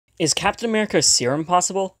Is Captain America's serum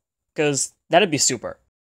possible? Because that'd be super.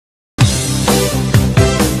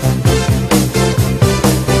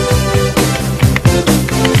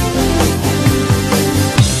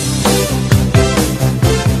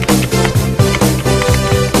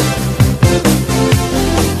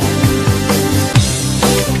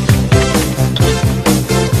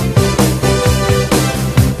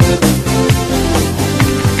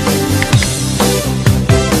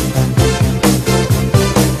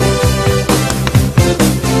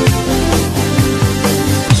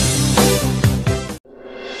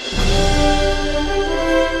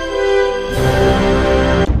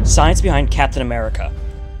 Science behind Captain America.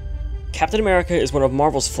 Captain America is one of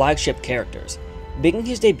Marvel's flagship characters. Making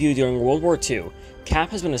his debut during World War II, Cap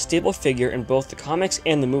has been a stable figure in both the comics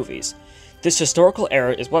and the movies. This historical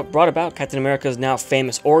era is what brought about Captain America's now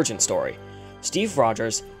famous origin story. Steve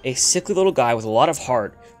Rogers, a sickly little guy with a lot of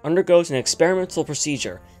heart, undergoes an experimental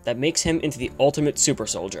procedure that makes him into the ultimate super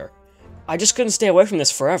soldier. I just couldn't stay away from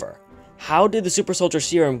this forever. How did the super soldier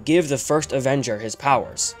serum give the first Avenger his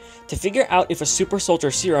powers? To figure out if a super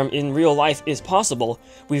soldier serum in real life is possible,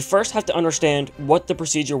 we first have to understand what the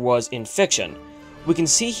procedure was in fiction. We can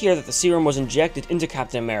see here that the serum was injected into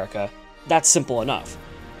Captain America. That's simple enough.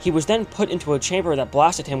 He was then put into a chamber that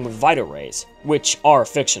blasted him with Vita rays, which are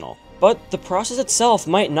fictional. But the process itself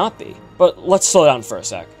might not be. But let's slow down for a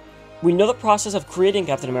sec. We know the process of creating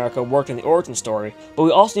Captain America worked in the origin story, but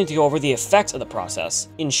we also need to go over the effects of the process.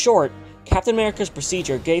 In short, Captain America's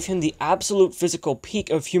procedure gave him the absolute physical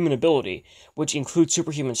peak of human ability, which includes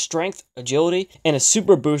superhuman strength, agility, and a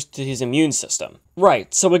super boost to his immune system.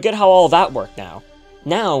 Right, so we get how all that worked now.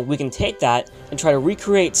 Now, we can take that and try to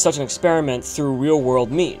recreate such an experiment through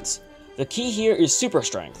real-world means. The key here is super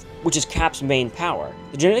strength, which is Cap's main power.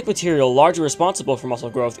 The genetic material largely responsible for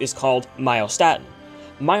muscle growth is called myostatin.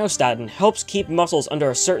 Myostatin helps keep muscles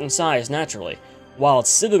under a certain size naturally, while its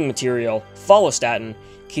sibling material, follistatin,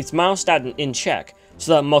 keeps myostatin in check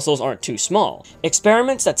so that muscles aren't too small.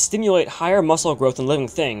 Experiments that stimulate higher muscle growth in living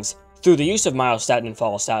things through the use of myostatin and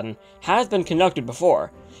follistatin have been conducted before.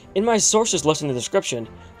 In my sources listed in the description,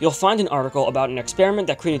 you'll find an article about an experiment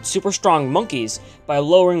that created super strong monkeys by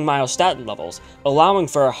lowering myostatin levels, allowing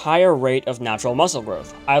for a higher rate of natural muscle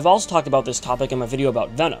growth. I've also talked about this topic in my video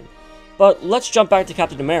about Venom. But let's jump back to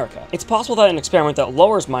Captain America. It's possible that an experiment that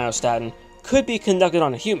lowers myostatin could be conducted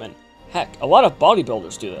on a human. Heck, a lot of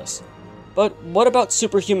bodybuilders do this. But what about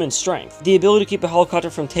superhuman strength? The ability to keep a helicopter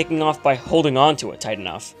from taking off by holding onto it tight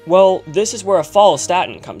enough? Well, this is where a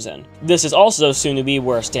follistatin comes in. This is also soon to be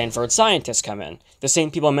where Stanford scientists come in, the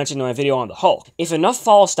same people I mentioned in my video on the Hulk. If enough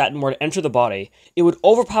follistatin were to enter the body, it would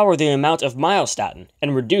overpower the amount of myostatin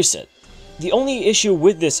and reduce it. The only issue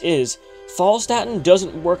with this is, follistatin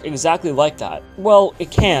doesn't work exactly like that. Well,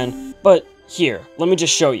 it can, but here, let me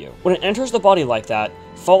just show you. When it enters the body like that,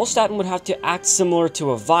 follistatin would have to act similar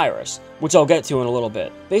to a virus, which I'll get to in a little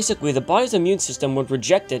bit. Basically, the body's immune system would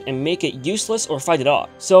reject it and make it useless or fight it off.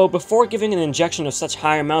 So before giving an injection of such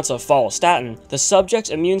high amounts of follistatin, the subject's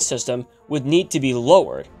immune system would need to be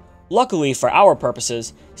lowered. Luckily, for our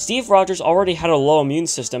purposes, Steve Rogers already had a low immune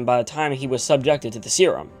system by the time he was subjected to the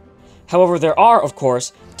serum. However, there are, of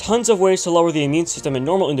course, tons of ways to lower the immune system in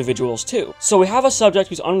normal individuals too. So we have a subject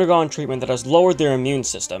who's undergone treatment that has lowered their immune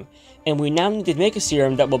system, and we now need to make a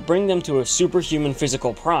serum that will bring them to a superhuman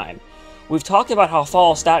physical prime. We've talked about how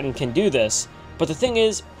follistatin can do this, but the thing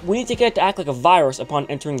is, we need to get it to act like a virus upon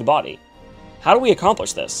entering the body. How do we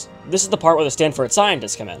accomplish this? This is the part where the Stanford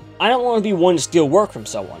scientists come in. I don't want to be one to steal work from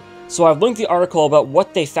someone, so I've linked the article about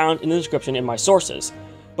what they found in the description in my sources.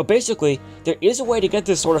 But basically, there is a way to get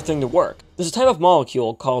this sort of thing to work. There's a type of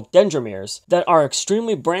molecule called Dendrimers that are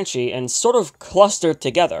extremely branchy and sort of clustered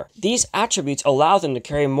together. These attributes allow them to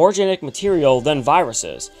carry more genetic material than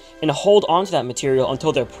viruses, and hold onto that material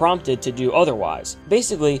until they're prompted to do otherwise.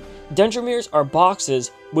 Basically, Dendrimers are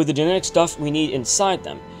boxes with the genetic stuff we need inside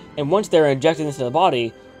them, and once they're injected into the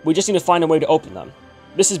body, we just need to find a way to open them.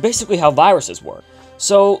 This is basically how viruses work.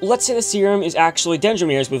 So let's say the serum is actually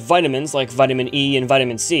Dendrimers with vitamins like vitamin E and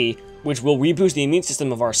vitamin C, which will reboost the immune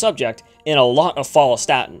system of our subject, and a lot of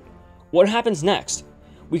follistatin. What happens next?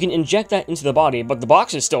 We can inject that into the body, but the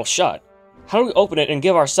box is still shut. How do we open it and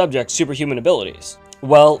give our subject superhuman abilities?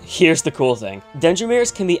 Well, here's the cool thing.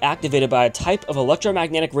 Dendrimers can be activated by a type of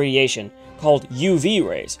electromagnetic radiation called UV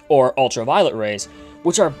rays, or ultraviolet rays,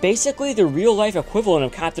 which are basically the real-life equivalent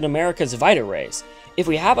of Captain America's Vita rays. If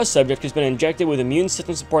we have a subject who's been injected with immune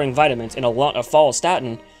system supporting vitamins and a lot of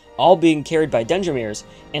follistatin, all being carried by Dendrimers,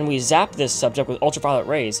 and we zap this subject with ultraviolet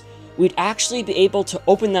rays, we'd actually be able to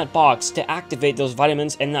open that box to activate those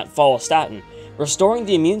vitamins and that follistatin, restoring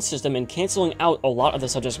the immune system and canceling out a lot of the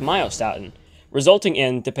subject's myostatin, resulting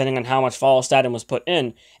in, depending on how much follistatin was put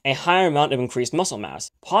in, a higher amount of increased muscle mass,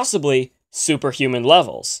 possibly superhuman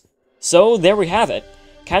levels. So there we have it.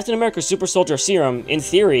 Captain America's Super Soldier Serum, in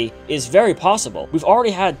theory, is very possible. We've already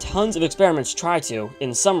had tons of experiments try to,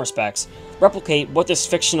 in some respects, replicate what this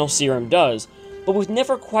fictional serum does, but we've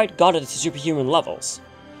never quite got it to superhuman levels.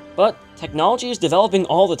 But technology is developing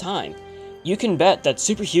all the time. You can bet that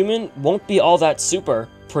superhuman won't be all that super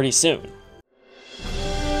pretty soon.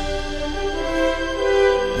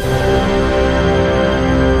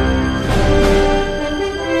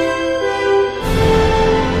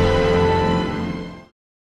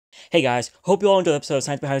 Hey guys, hope you all enjoyed the episode of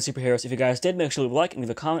Science Behind Superheroes. If you guys did, make sure to leave a like and leave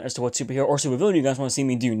a comment as to what superhero or supervillain you guys want to see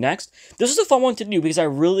me do next. This is a fun one to do because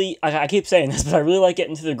I keep saying this, but I really like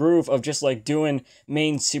getting into the groove of just like doing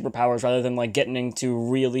main superpowers rather than like getting into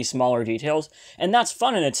really smaller details. And that's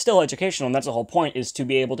fun and it's still educational, and that's the whole point, is to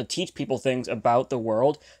be able to teach people things about the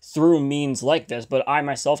world through means like this. But I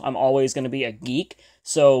myself, I'm always going to be a geek,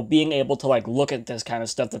 so being able to like look at this kind of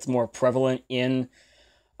stuff that's more prevalent in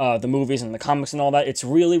the movies and the comics and all that, it's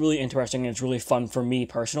really, really interesting, and it's really fun for me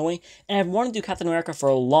personally. And I've wanted to do Captain America for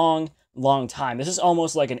a long, long time. This is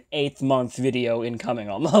almost like an 8th month video incoming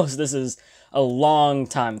almost. This is a long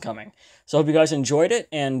time coming. So I hope you guys enjoyed it,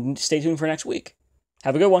 and stay tuned for next week.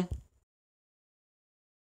 Have a good one.